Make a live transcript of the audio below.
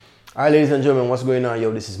All right, ladies and gentlemen, what's going on?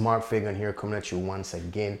 Yo, this is Mark Fagan here coming at you once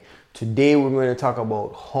again. Today, we're going to talk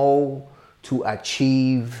about how to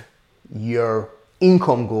achieve your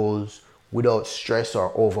income goals without stress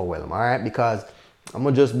or overwhelm. All right, because I'm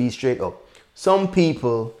going to just be straight up. Some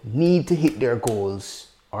people need to hit their goals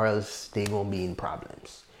or else they're going to be in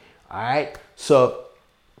problems. All right, so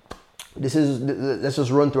let's just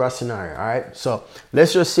run through our scenario. All right, so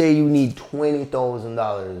let's just say you need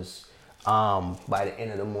 $20,000 by the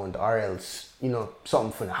end of the month, or else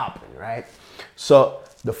something's gonna happen, right? So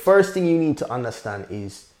the first thing you need to understand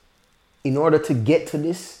is, in order to get to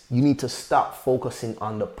this, you need to stop focusing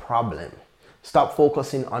on the problem. Stop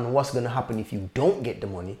focusing on what's gonna happen if you don't get the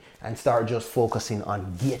money, and start just focusing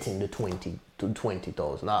on getting the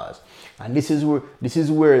 $20,000. And this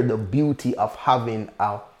is where the beauty of having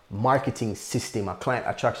a marketing system, a client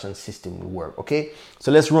attraction system will work. Okay,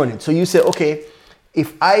 so let's run it. So you say, okay,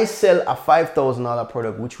 if I sell a $5,000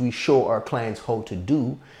 product, which we show our clients how to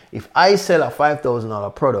do, if I sell a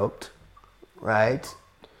 $5,000 product, right,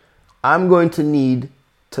 I'm going to need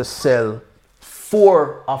to sell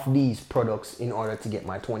 4 of these products in order to get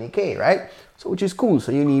my 20K, right? So which is cool.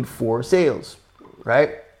 So you need 4 sales,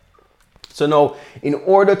 right? So now, in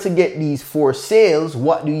order to get these 4 sales,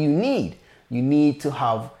 what do you need? You need to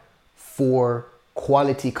have 4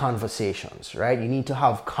 quality conversations, right? You need to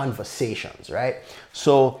have conversations, right?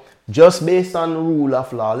 So just based on the rule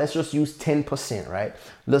of law, let's just use 10%, right?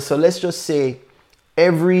 So let's just say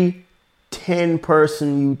every 10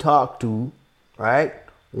 person you talk to, right,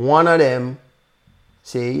 one of them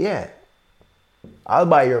say, yeah, I'll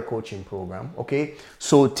buy your coaching program. Okay,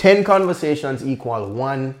 so 10 conversations equal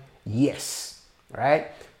 1 yes, right?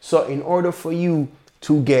 So in order for you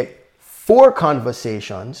to get 4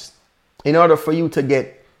 conversations, in order for you to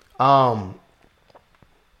get 4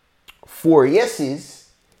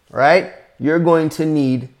 yeses, right, you're going to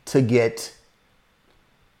need to get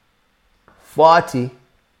 40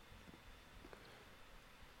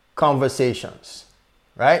 conversations,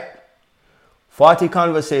 right? 40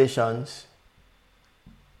 conversations,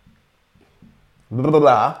 blah, blah,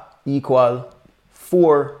 blah, equal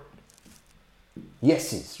 4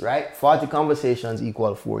 yeses, right? 40 conversations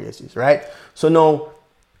equal 4 yeses, right? So now,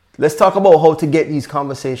 let's talk about how to get these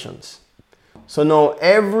conversations. So now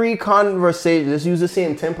every conversation, let's use the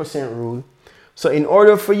same 10% rule. So in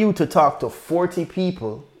order for you to talk to 40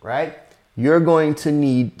 people, right, you're going to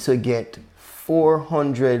need to get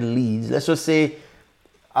 400 leads. Let's just say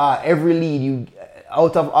every lead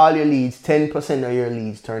out of all your leads, 10% of your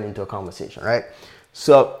leads turn into a conversation, right?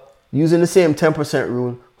 So using the same 10%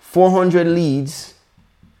 rule, 400 leads,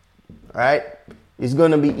 right, is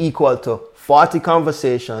going to be equal to 40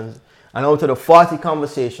 conversations, and out of the 40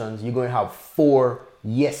 conversations, you're going to have 4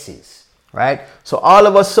 yeses, right? So all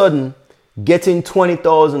of a sudden, getting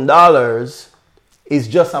 $20,000 is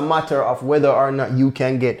just a matter of whether or not you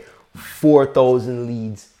can get 4,000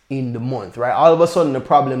 leads in the month, right? All of a sudden, the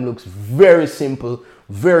problem looks very simple,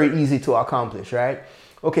 very easy to accomplish, right?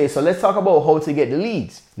 Okay, so let's talk about how to get the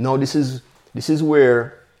leads. Now, this is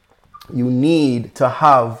where you need to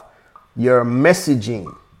have your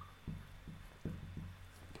messaging.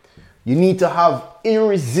 You need to have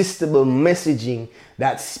irresistible messaging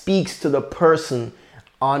that speaks to the person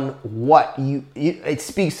on it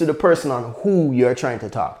speaks to the person on who you're trying to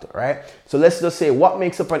talk to, right? So let's just say, what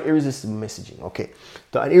makes up an irresistible messaging? Okay,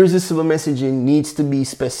 so an irresistible messaging needs to be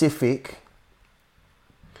specific.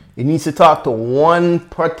 It needs to talk to one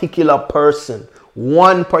particular person,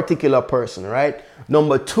 right?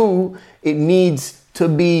 Number 2, it needs to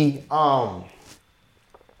be,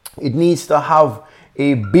 it needs to have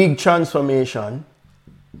a big transformation,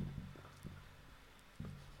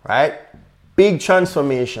 right? Big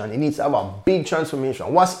transformation. It needs to have a big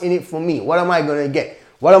transformation. What's in it for me? What am I going to get?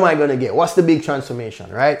 What's the big transformation,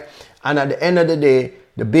 right? And at the end of the day,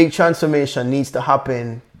 the big transformation needs to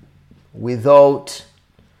happen without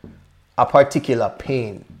a particular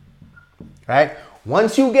pain, right?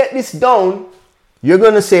 Once you get this down, you're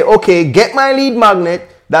going to say, okay, get my lead magnet.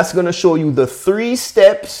 That's going to show you the 3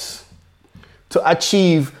 steps to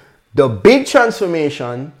achieve the big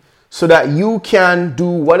transformation so that you can do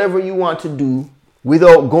whatever you want to do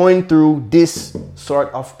without going through this sort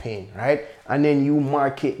of pain, right? And then you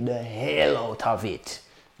market the hell out of it,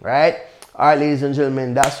 right? All right, ladies and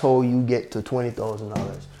gentlemen, that's how you get to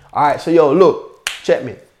 $20,000. All right, so yo, look, check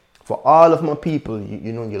me. For all of my people,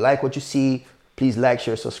 you like what you see, please like,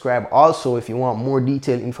 share, subscribe. Also, if you want more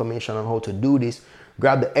detailed information on how to do this,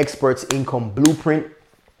 grab the Experts Income Blueprint.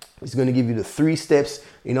 It's going to give you the 3 steps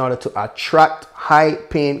in order to attract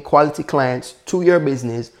high-paying quality clients to your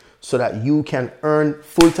business so that you can earn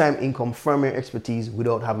full-time income from your expertise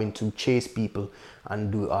without having to chase people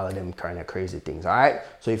and do all of them kind of crazy things. All right.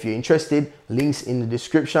 So if you're interested, links in the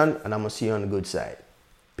description, and I'm going to see you on the good side.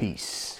 Peace.